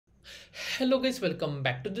Hello guys, welcome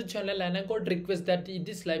back to the channel, and I got request that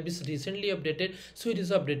this lab is recently updated, so it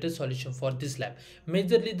is updated solution for this lab.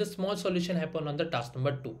 Majorly the small solution happen on the task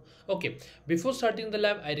number 2. Okay, before starting the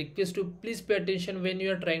lab, I request you please pay attention when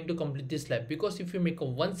you are trying to complete this lab, because if you make a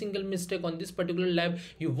one single mistake on this particular lab,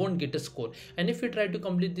 you won't get a score, and if you try to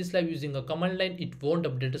complete this lab using a command line, it won't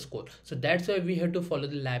update a score. So that's why we have to follow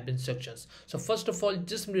the lab instructions. So first of all,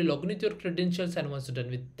 just log in with your credentials, and once you're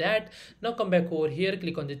done with that, now come back over here,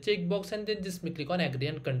 click on the checkbox, and then just click on agree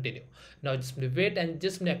and continue. Now just wait and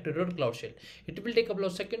just activate your cloud shell. It will take a couple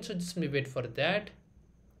of seconds, so just wait for that,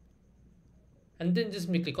 and then just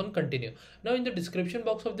click on continue. Now in the description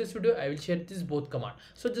box of this video, I will share this both command.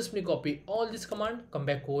 So just copy all this command, come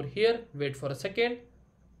back over here, wait for a second,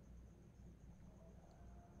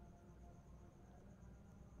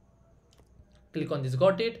 click on this,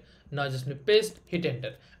 got it. Now just paste, hit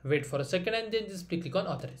enter, wait for a second, and then just click on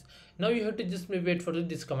authorize. Now you have to just wait for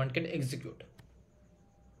this command can execute.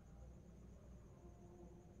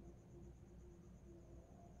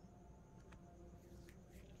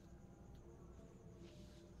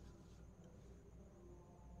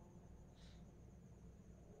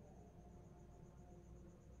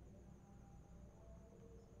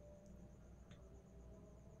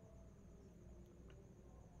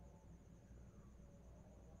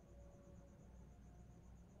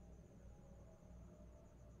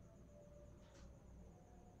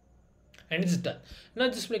 And it's done. Now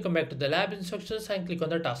just come back to the lab instructions and click on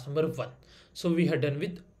the task number 1. So we are done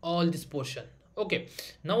with all this portion. Okay,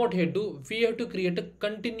 now what you do, we have to create a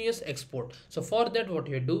continuous export. So for that, what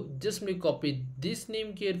you do, just copy this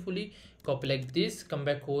name carefully, copy like this, come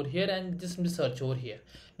back over here and just search over here.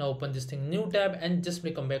 Now open this thing, new tab, and just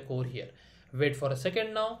come back over here, wait for a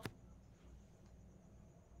second. Now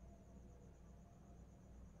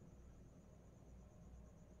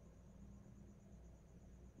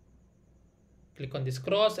click on this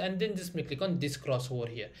cross, and then just click on this cross over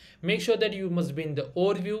here. Make sure that you must be in the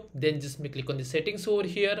overview, then just click on the settings over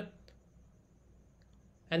here,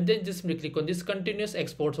 and then just click on this continuous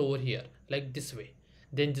exports over here like this way.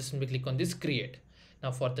 Then just click on this create. Now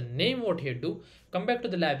for the name, what here do, come back to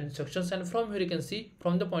the lab instructions, and from here you can see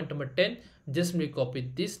from the point number 10, just copy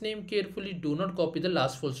this name carefully. Do not copy the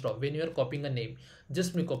last full stop when you are copying a name.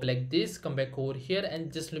 Just copy like this, come back over here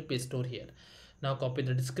and just paste over here. Now copy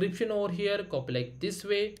the description over here, copy like this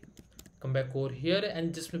way, come back over here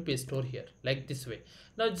and just paste over here like this way.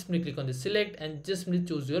 Now just click on the select and just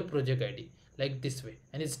choose your project ID like this way,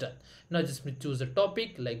 and it's done. Now just choose a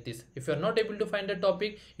topic like this. If you're not able to find a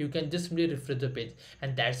topic, you can just refresh the page,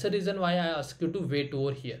 and that's the reason why I ask you to wait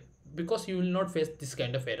over here, because you will not face this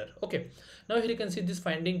kind of error. Okay, now here you can see this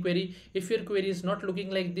finding query. If your query is not looking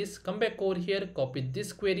like this, come back over here, copy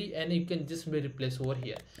this query, and you can just replace over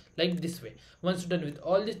here like this way. Once you're done with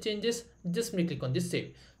all these changes, just click on this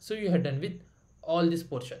save. So you are done with all this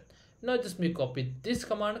portion. Now just copy this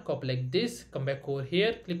command, copy like this, come back over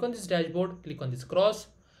here, click on this dashboard, click on this cross,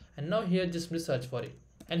 and now here just search for it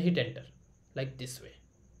and hit enter like this way.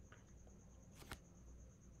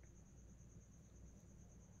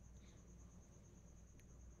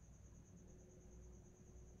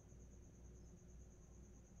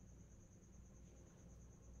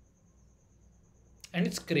 And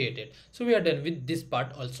it's created. So we are done with this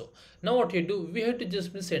part also. Now what you do, we have to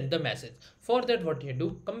just send the message. For that, what you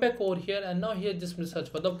do, come back over here, and now here just search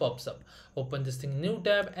for the pubsub. Open this thing, new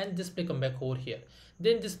tab, and just come back over here.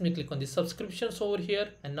 Then just click on the subscriptions over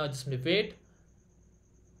here, and now just wait.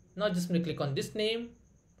 Now just click on this name,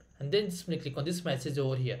 and then just click on this message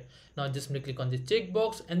over here. Now just click on this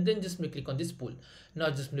checkbox, and then just click on this pool. Now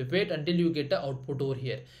just wait until you get the output over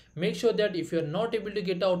here. Make sure that if you are not able to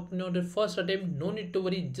get the output on the first attempt, no need to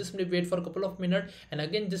worry, just wait for a couple of minutes, and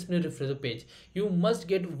again just refresh the page. You must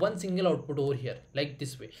get one single output over here like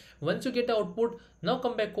this way. Once you get the output, now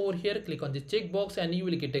come back over here, click on the checkbox, and you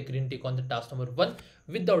will get a green tick on the task number 1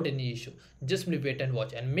 without any issue. Just wait and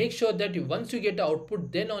watch, and make sure that once you get the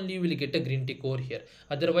output, then only you will get a green tick over here.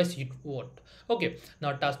 Otherwise you won't. Okay,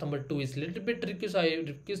 now task number 2 is a little bit tricky, so I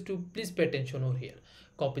request you please pay attention over here.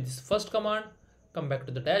 Copy this first command, come back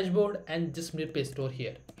to the dashboard, and just paste over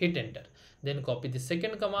here, hit enter. Then copy the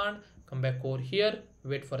second command, come back over here,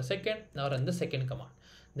 wait for a second. Now run the second command.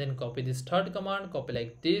 Then copy this third command, copy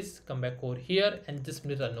like this, come back over here and just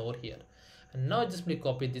run over here. And now just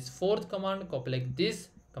copy this fourth command, copy like this,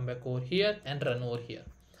 come back over here and run over here.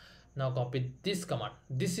 Now copy this command.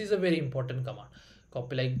 This is a very important command.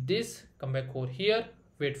 Copy like this, come back over here,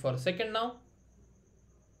 wait for a second now.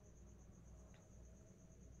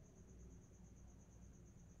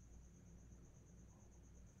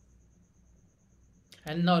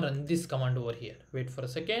 And now run this command over here, wait for a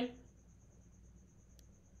second.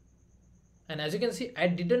 And as you can see, I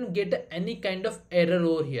didn't get any kind of error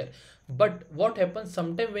over here. But what happens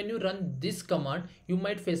sometime when you run this command, you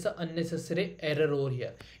might face an unnecessary error over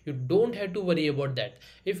here. You don't have to worry about that.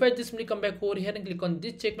 If I just simply come back over here and click on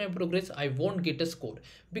this check my progress, I won't get a score,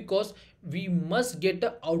 because we must get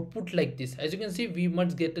the output like this. As you can see, we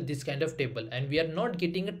must get this kind of table, and we are not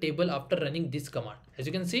getting a table after running this command. As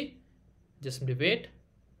you can see, just simply wait,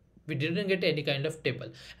 we didn't get any kind of table,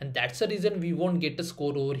 and that's the reason we won't get a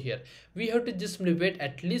score over here. We have to just wait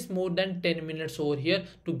at least more than 10 minutes over here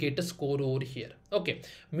to get a score over here. Okay,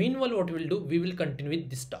 meanwhile what we'll do, we will continue with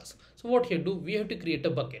this task. So what here do, we have to create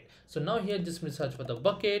a bucket. So now here just search for the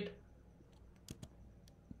bucket,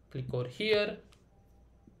 click over here,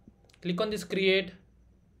 click on this create.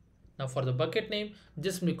 Now for the bucket name,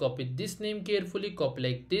 just copy this name carefully, copy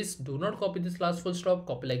like this. Do not copy this last full stop,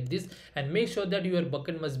 copy like this, and make sure that your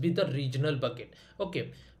bucket must be the regional bucket.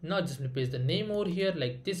 Okay, now just paste the name over here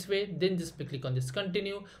like this way. Then just click on this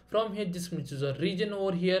continue. From here just choose a region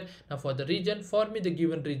over here. Now for the region, for me the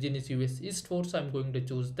given region is US East 4, so I'm going to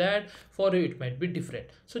choose that. For you it might be different,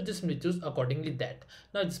 so just choose accordingly that.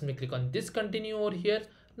 Now just click on this continue over here.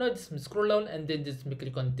 Now just scroll down and then just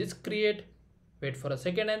click on this create. Wait for a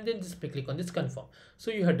second and then just click on this confirm. So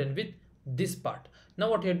you are done with this part. Now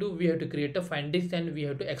what you have to do, we have to create a findings and we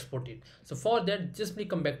have to export it. So for that, just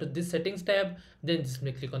come back to this settings tab, then just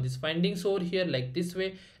click on this findings over here like this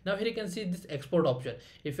way. Now here you can see this export option.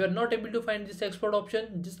 If you are not able to find this export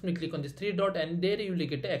option, just click on this three dot and there you will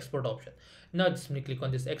get the export option. Now just click on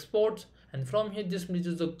this exports, and from here just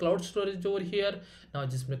choose the cloud storage over here. Now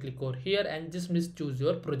just click over here and just choose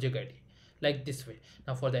your project ID like this way.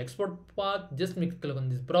 Now for the export path, just click on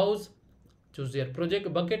this browse, choose your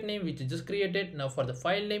project bucket name which you just created. Now for the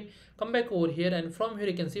file name, come back over here, and from here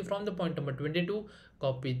you can see from the point number 22,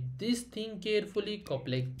 copy this thing carefully,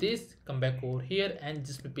 copy like this, come back over here and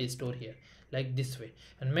just paste over here like this way,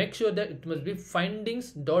 and make sure that it must be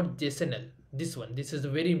findings.jsnl. This is a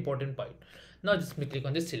very important point. Now just click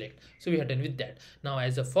on this select. So we are done with that. Now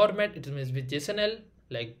as a format, it must be JSON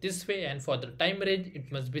like this way, and for the time range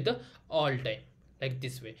it must be the all time like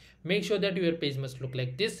this way. Make sure that your page must look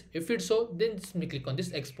like this. If it's so, then just click on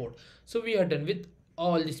this export. So we are done with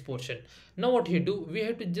all this portion. Now what you do, we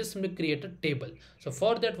have to just create a table. So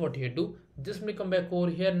for that, what you do, just come back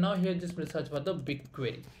over here. Now here just search for the big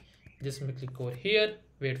query. Just click over here,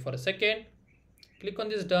 wait for a second, click on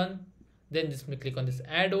this done, then just click on this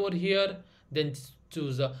add over here, then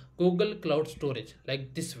choose a Google Cloud storage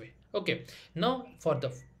like this way. Okay, now for the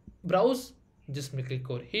browse, just click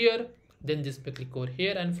over here, then just click over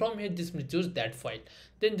here, and from here just choose that file,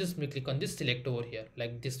 then just click on this select over here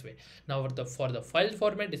like this way. Now for the file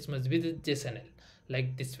format, it must be the JSON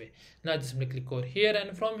like this way. Now just click over here,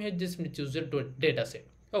 and from here just choose your data set.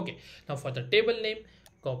 Okay, now for the table name,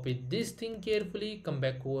 copy this thing carefully, come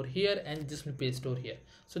back over here and just paste over here.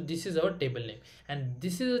 So this is our table name, and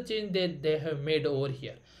this is a change that they have made over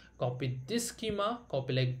here. Copy this schema,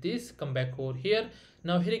 copy like this, come back over here.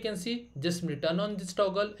 Now here you can see, just turn on this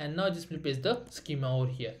toggle, and now just paste the schema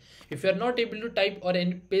over here. If you are not able to type or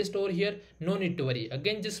any paste over here, no need to worry.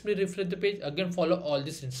 Again, just refresh the page, again follow all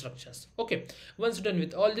these instructions. Okay, once done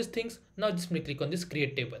with all these things, now just click on this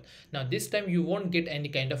create table. Now this time you won't get any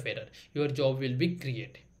kind of error. Your job will be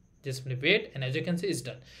created. Just wait, and as you can see, it's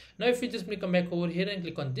done. Now if you just come back over here and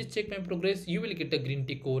click on this check my progress, you will get a green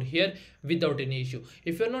tick over here without any issue.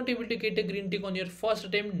 If you are not able to get a green tick on your first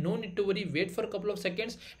attempt, no need to worry, wait for a couple of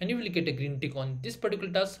seconds and you will get a green tick on this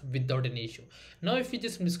particular task without any issue. Now if you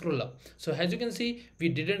just scroll up, so as you can see, we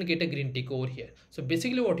didn't get a green tick over here. So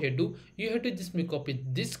basically what you do, you have to just copy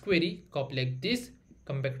this query, copy like this,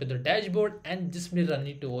 come back to the dashboard and just run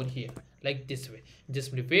it over here like this way.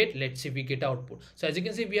 Just wait, let's see we get output. So as you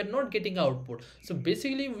can see, we are not getting output. So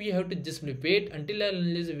basically we have to just wait until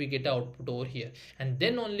unless we get output over here, and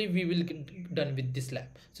then only we will get done with this lab.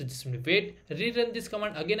 So just wait, rerun this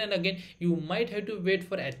command again and again. You might have to wait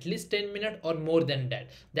for at least 10 minutes or more than that.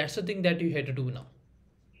 That's the thing that you have to do now.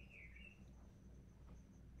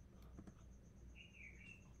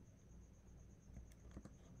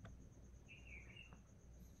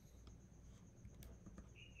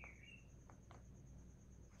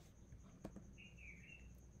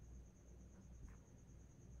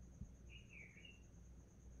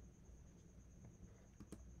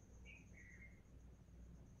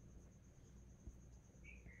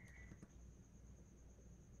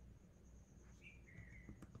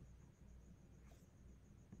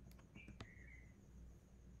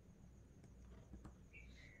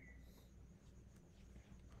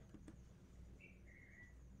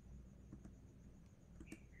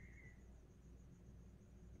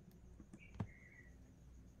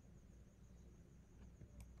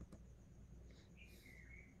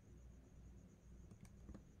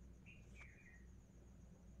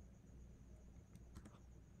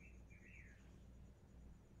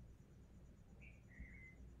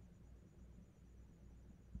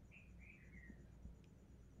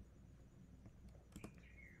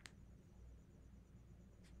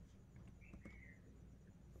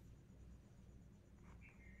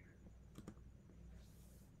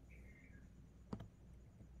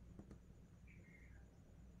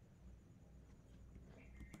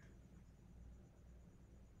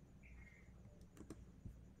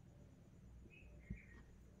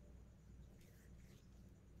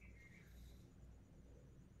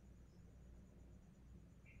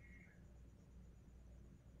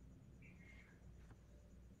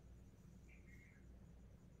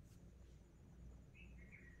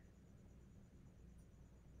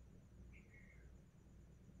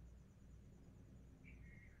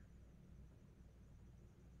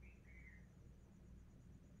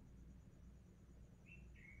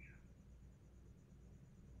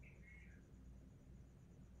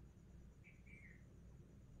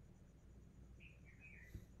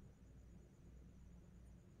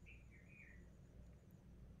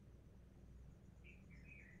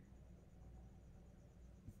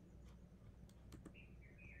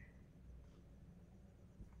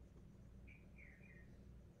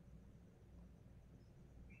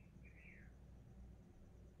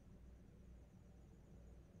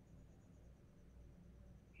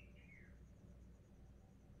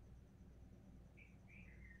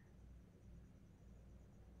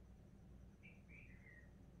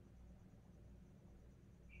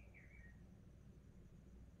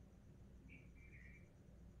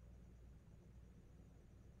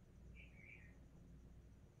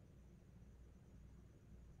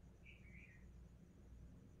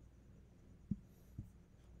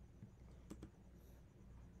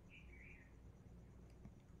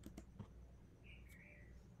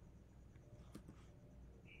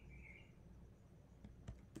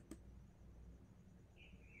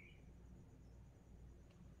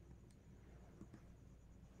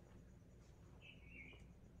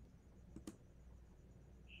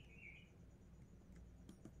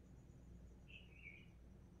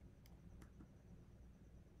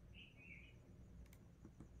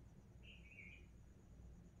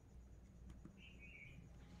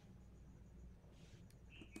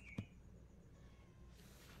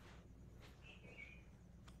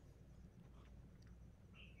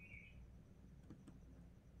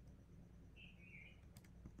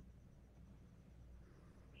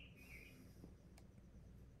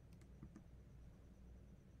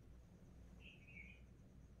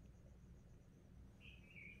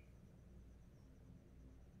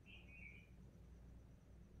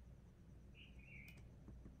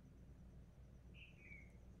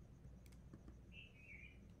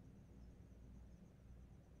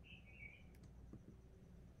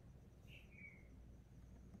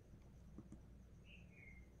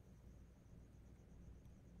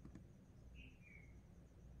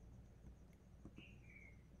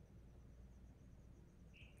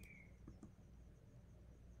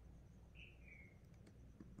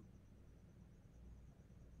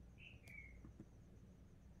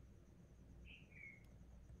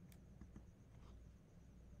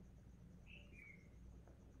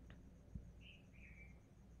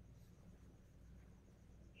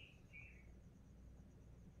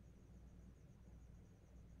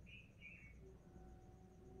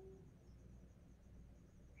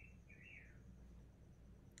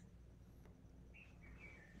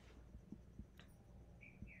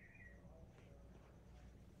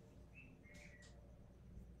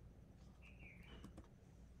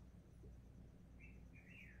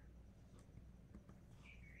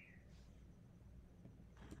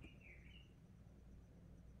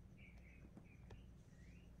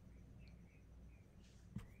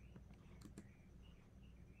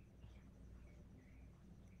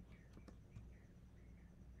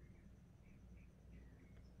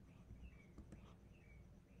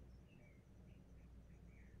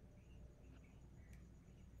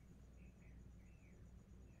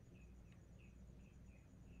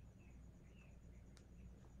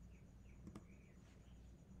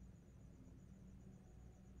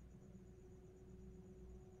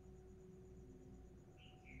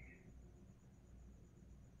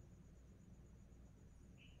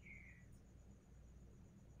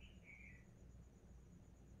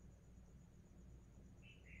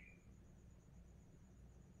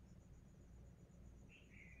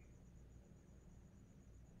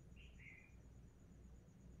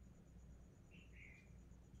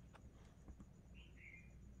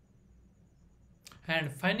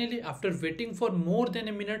 And finally, after waiting for more than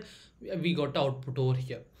a minute, we got the output over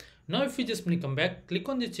here. Now if you just come back, click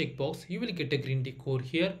on the checkbox, you will get a green tick over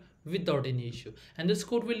here without any issue, and the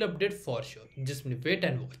score will update for sure. Just wait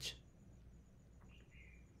and watch.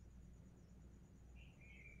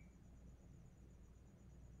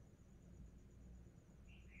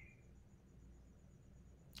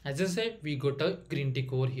 As I say, we got a green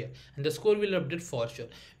tick over here and the score will update for sure.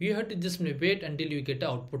 You have to just wait until you get an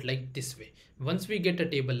output like this way. Once we get a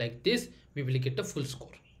table like this, we will get a full score.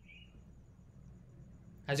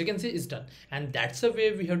 As you can see, it's done. And that's the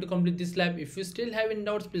way we have to complete this lab. If you still have any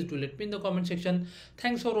doubts, please do let me in the comment section.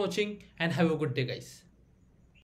 Thanks for watching and have a good day, guys.